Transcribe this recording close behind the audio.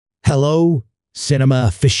Hello, cinema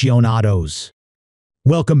aficionados.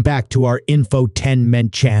 Welcome back to our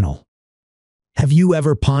Infotainment channel. Have you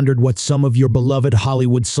ever pondered what some of your beloved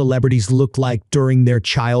Hollywood celebrities looked like during their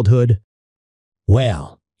childhood?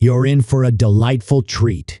 Well, you're in for a delightful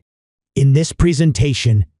treat. In this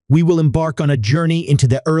presentation, we will embark on a journey into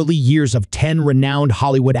the early years of 10 renowned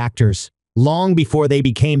Hollywood actors, long before they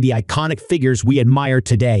became the iconic figures we admire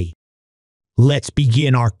today. Let's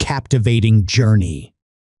begin our captivating journey.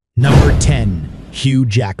 Number 10. Hugh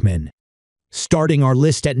Jackman. Starting our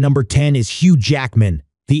list at number 10 is Hugh Jackman,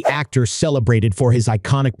 the actor celebrated for his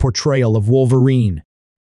iconic portrayal of Wolverine.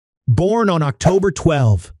 Born on October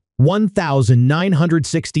 12,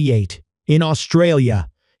 1968, in Australia,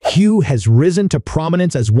 Hugh has risen to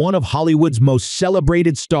prominence as one of Hollywood's most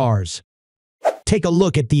celebrated stars. Take a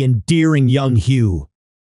look at the endearing young Hugh.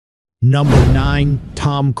 Number 9.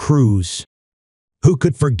 Tom Cruise. Who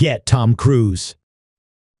could forget Tom Cruise?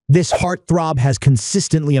 This heartthrob has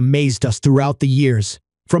consistently amazed us throughout the years,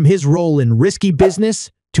 from his role in Risky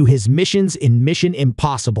Business to his missions in Mission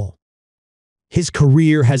Impossible. His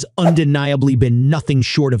career has undeniably been nothing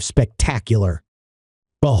short of spectacular.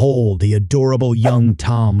 Behold the adorable young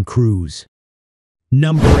Tom Cruise.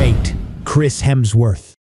 Number 8. Chris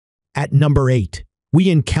Hemsworth. At number 8, we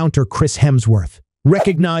encounter Chris Hemsworth,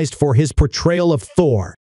 recognized for his portrayal of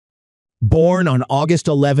Thor. Born on August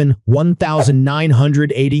 11,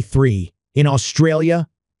 1983, in Australia,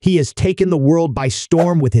 he has taken the world by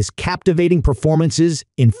storm with his captivating performances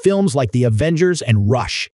in films like The Avengers and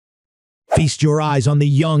Rush. Feast your eyes on the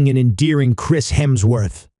young and endearing Chris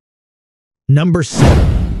Hemsworth. Number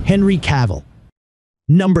 7. Henry Cavill.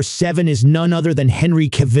 Number 7 is none other than Henry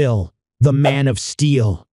Cavill, the Man of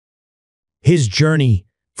Steel. His journey,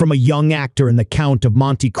 from a young actor in The Count of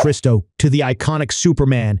Monte Cristo to the iconic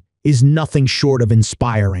Superman, is nothing short of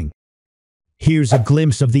inspiring. Here's a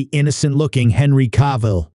glimpse of the innocent-looking Henry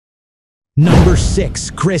Cavill. Number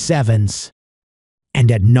 6. Chris Evans.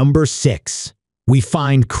 And at number 6, we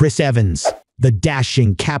find Chris Evans, the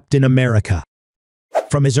dashing Captain America.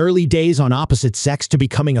 From his early days on opposite sex to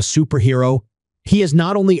becoming a superhero, he has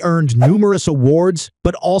not only earned numerous awards,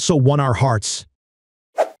 but also won our hearts.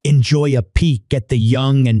 Enjoy a peek at the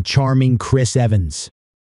young and charming Chris Evans.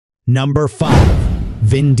 Number 5.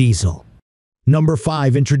 Vin Diesel. Number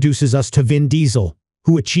 5 introduces us to Vin Diesel,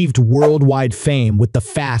 who achieved worldwide fame with the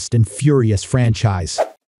Fast and Furious franchise.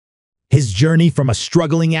 His journey from a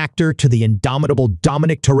struggling actor to the indomitable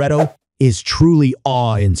Dominic Toretto is truly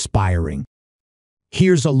awe-inspiring.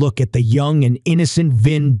 Here's a look at the young and innocent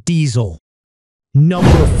Vin Diesel.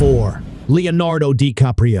 Number 4. Leonardo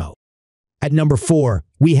DiCaprio. At number 4,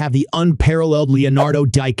 we have the unparalleled Leonardo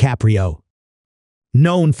DiCaprio.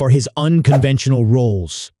 Known for his unconventional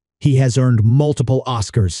roles, he has earned multiple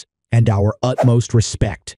Oscars and our utmost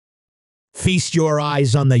respect. Feast your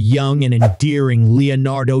eyes on the young and endearing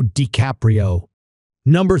Leonardo DiCaprio.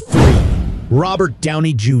 Number 3. Robert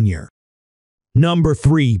Downey Jr. Number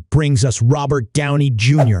 3 brings us Robert Downey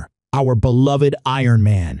Jr., our beloved Iron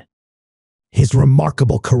Man. His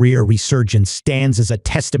remarkable career resurgence stands as a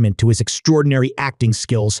testament to his extraordinary acting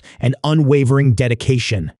skills and unwavering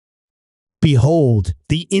dedication. Behold,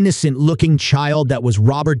 the innocent-looking child that was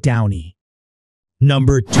Robert Downey.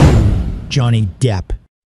 Number 2. Johnny Depp.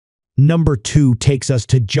 Number 2 takes us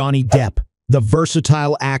to Johnny Depp, the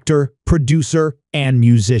versatile actor, producer, and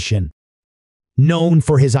musician. Known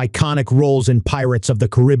for his iconic roles in Pirates of the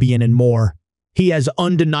Caribbean and more, he has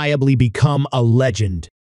undeniably become a legend.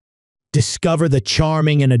 Discover the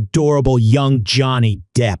charming and adorable young Johnny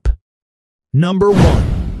Depp. Number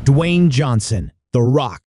 1. Dwayne Johnson, The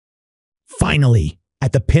Rock. Finally,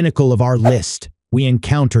 at the pinnacle of our list, we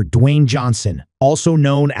encounter Dwayne Johnson, also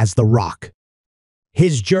known as The Rock.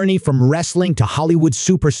 His journey from wrestling to Hollywood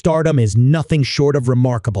superstardom is nothing short of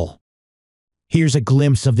remarkable. Here's a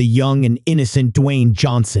glimpse of the young and innocent Dwayne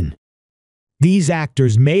Johnson. These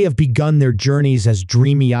actors may have begun their journeys as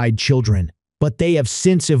dreamy-eyed children, but they have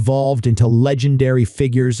since evolved into legendary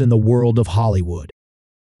figures in the world of Hollywood.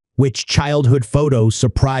 Which childhood photo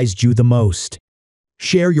surprised you the most?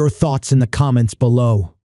 Share your thoughts in the comments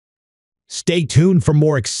below. Stay tuned for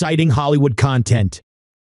more exciting Hollywood content.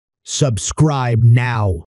 Subscribe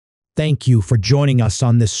now. Thank you for joining us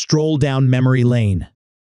on this stroll down memory lane.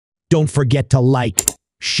 Don't forget to like,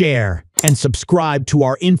 share, and subscribe to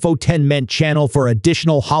our Infotainment channel for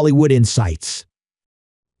additional Hollywood insights.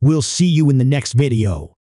 We'll see you in the next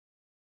video.